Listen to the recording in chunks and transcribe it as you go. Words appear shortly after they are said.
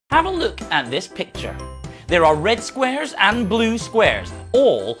Have a look at this picture. There are red squares and blue squares,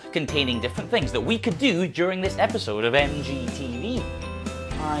 all containing different things that we could do during this episode of MGTV.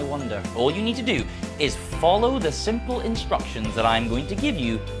 I wonder, all you need to do is follow the simple instructions that I'm going to give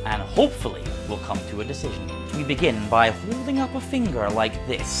you, and hopefully we'll come to a decision. We begin by holding up a finger like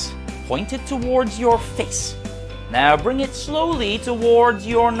this. Point it towards your face. Now bring it slowly towards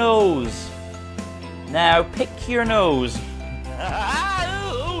your nose. Now pick your nose.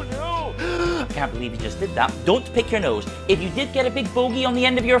 Oh no! I can't believe you just did that. Don't pick your nose. If you did get a big bogey on the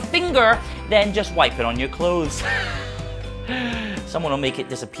end of your finger, then just wipe it on your clothes. Someone will make it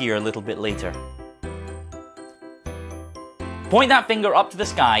disappear a little bit later. Point that finger up to the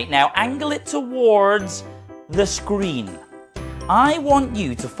sky. Now angle it towards the screen. I want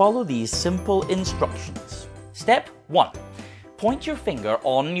you to follow these simple instructions. Step 1. Point your finger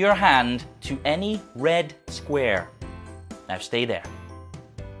on your hand to any red square. Now stay there.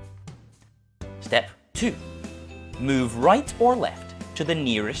 Step 2. Move right or left to the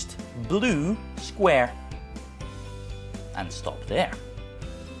nearest blue square. And stop there.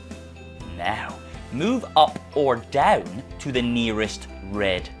 Now, move up or down to the nearest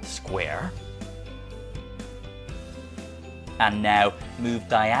red square. And now move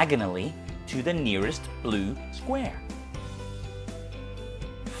diagonally to the nearest blue square.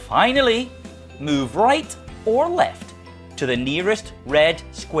 Finally, move right or left to the nearest red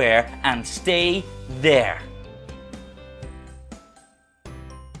square and stay there.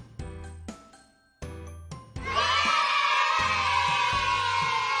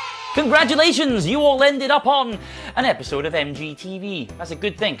 Congratulations! You all ended up on an episode of MGTV. That's a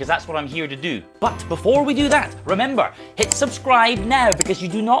good thing, because that's what I'm here to do. But before we do that, remember, hit subscribe now because you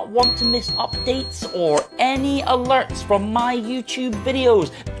do not want to miss updates or any alerts from my YouTube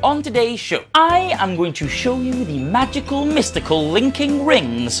videos. On today's show, I am going to show you the magical, mystical linking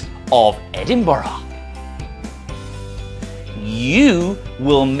rings of Edinburgh. You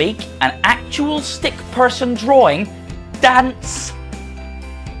will make an actual stick person drawing dance.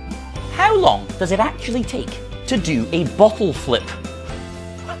 How long does it actually take to do a bottle flip?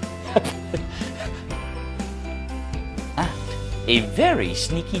 And a very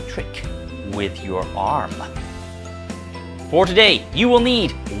sneaky trick with your arm. For today, you will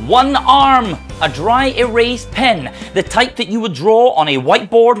need one arm, a dry erase pen, the type that you would draw on a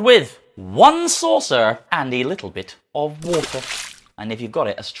whiteboard with, one saucer, and a little bit of water. And if you've got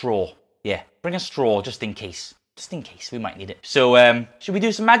it, a straw. Yeah, bring a straw just in case. Just in case, we might need it. So, should we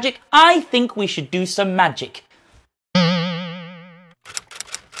do some magic? I think we should do some magic.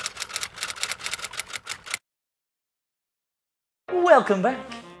 Welcome back.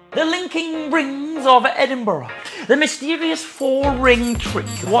 The linking rings of Edinburgh. The mysterious 4-ring trick.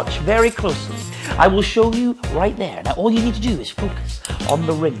 Watch very closely. I will show you right there. Now, all you need to do is focus on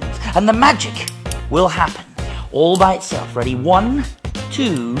the rings, and the magic will happen all by itself. Ready? 1,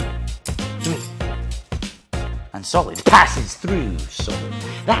 2, 3. And solid passes through solid.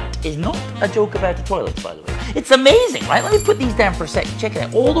 That is not a joke about the toilets, by the way. It's amazing, right? Let me put these down for a second. Check it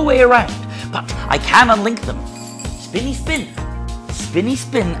out, all the way around. But I can unlink them. Spinny spin, spinny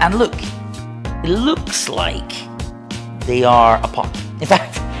spin, and look. It looks like they are apart. In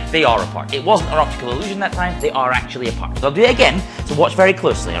fact, they are apart. It wasn't an optical illusion that time. They are actually apart. So I'll do it again, so watch very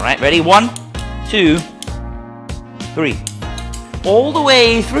closely, all right? Ready? 1, 2, 3. All the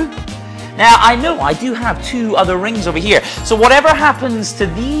way through. Now, I know I do have 2 other rings over here, so whatever happens to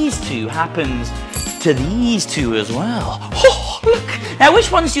these 2 happens to these 2 as well. Oh, look! Now, which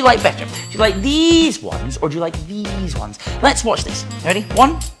ones do you like better? Do you like these ones, or do you like these ones? Let's watch this. Ready?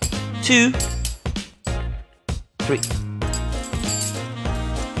 1, 2, 3.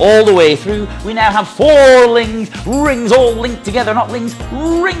 All the way through, we now have 4 rings all linked together, not rings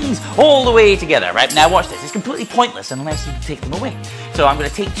all the way together, right? Now watch this, it's completely pointless unless you take them away. So I'm going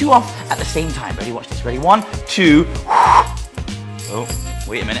to take 2 off at the same time. Ready, watch this, ready, 1, 2, oh,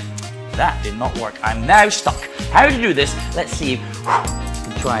 wait a minute, that did not work, I'm now stuck. How to do this, let's see, we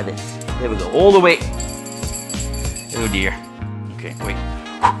can try this, there we go, all the way, oh dear, okay, wait,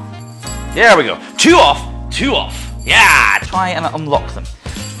 there we go, 2 off, yeah, try and unlock them.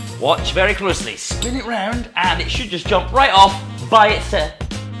 Watch very closely, spin it round, and it should just jump right off by itself.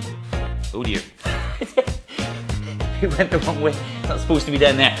 Oh dear. It went the wrong way. It's not supposed to be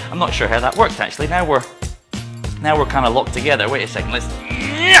down there. I'm not sure how that worked actually. Now we're kind of locked together. Wait a second, let's...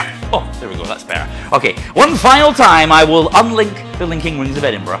 Oh, there we go, that's better. Okay, one final time I will unlink the linking rings of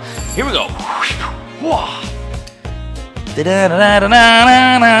Edinburgh. Here we go.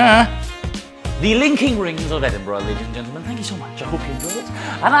 Da-da-da-da-da-da-da. The linking rings of Edinburgh, ladies and gentlemen. Thank you so much. I hope you enjoyed it.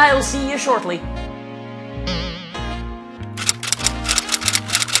 And I'll see you shortly.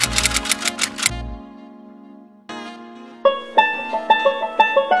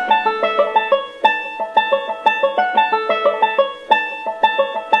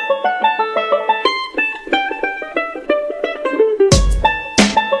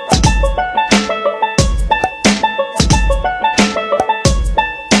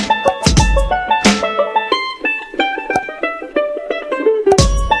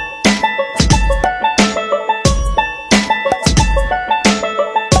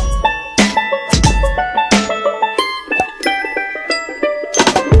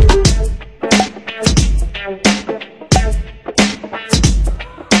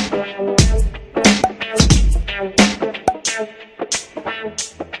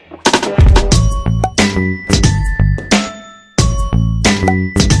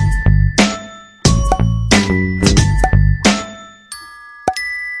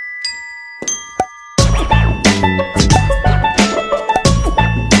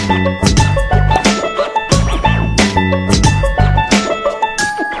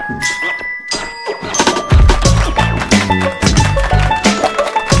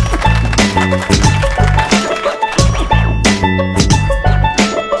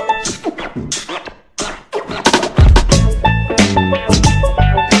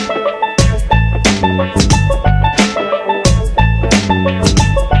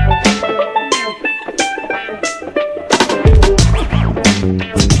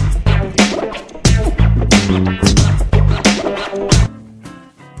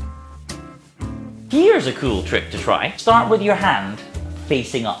 trick to try. Start with your hand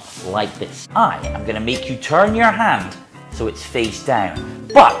facing up like this. I am going to make you turn your hand so it's face down,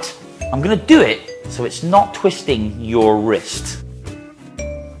 but I'm going to do it so it's not twisting your wrist.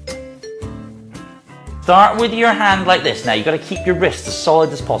 Start with your hand like this. Now you've got to keep your wrist as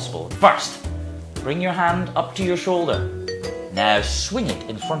solid as possible. First, bring your hand up to your shoulder. Now swing it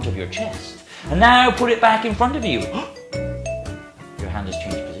in front of your chest. And now put it back in front of you. Your hand has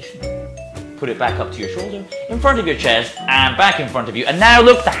changed position. Put it back up to your shoulder, in front of your chest, and back in front of you. And now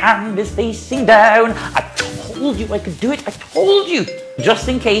look, the hand is facing down. I told you I could do it. I told you. Just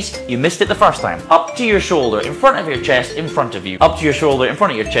in case you missed it the first time. Up to your shoulder, in front of your chest, in front of you. Up to your shoulder, in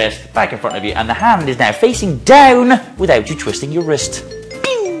front of your chest, back in front of you. And the hand is now facing down without you twisting your wrist.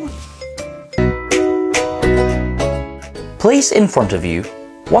 Pew! Place in front of you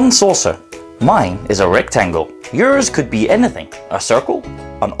one saucer. Mine is a rectangle. Yours could be anything. A circle,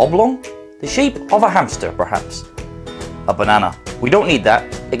 an oblong, the shape of a hamster perhaps. A banana. We don't need that.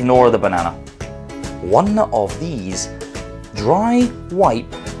 Ignore the banana. One of these dry wipe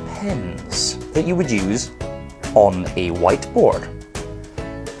pens that you would use on a whiteboard.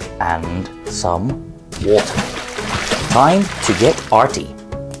 And some water. Time to get arty.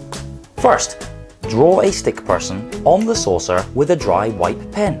 First, draw a stick person on the saucer with a dry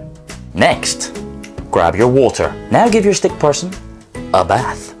wipe pen. Next, grab your water. Now give your stick person a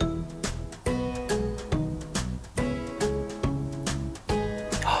bath.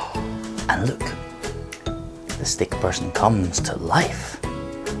 And look, the stick person comes to life.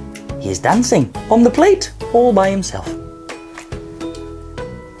 He is dancing on the plate all by himself.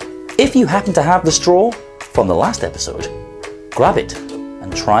 If you happen to have the straw from the last episode, grab it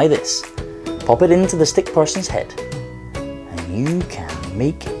and try this. Pop it into the stick person's head and you can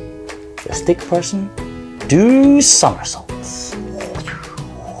make the stick person do somersaults.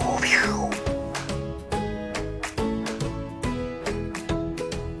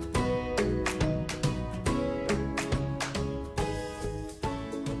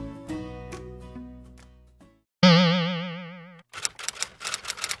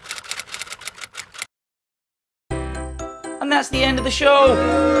 And that's the end of the show.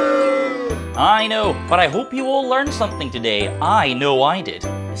 I know, but I hope you all learned something today. I know I did.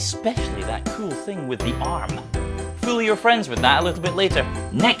 Especially that cool thing with the arm. Fool your friends with that a little bit later.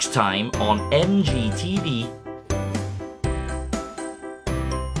 Next time on MGTV.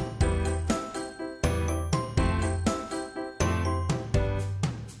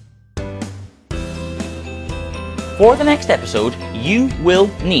 For the next episode, you will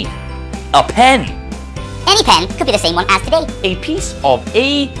need a pen. Any pen, could be the same one as today. A piece of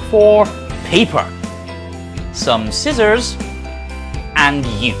A4 paper. Some scissors. And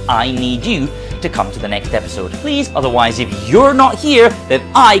you. I need you to come to the next episode, please. Otherwise, if you're not here, then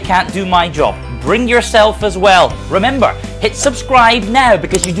I can't do my job. Bring yourself as well. Remember, hit subscribe now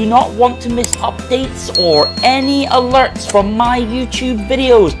because you do not want to miss updates or any alerts from my YouTube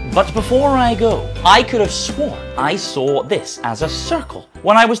videos. But before I go, I could have sworn I saw this as a circle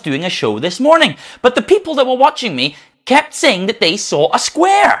when I was doing a show this morning. But the people that were watching me kept saying that they saw a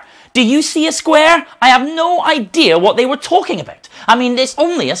square. Do you see a square? I have no idea what they were talking about. I mean, it's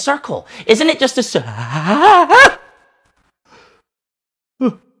only a circle. Isn't it just a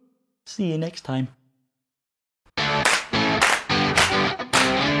See you next time.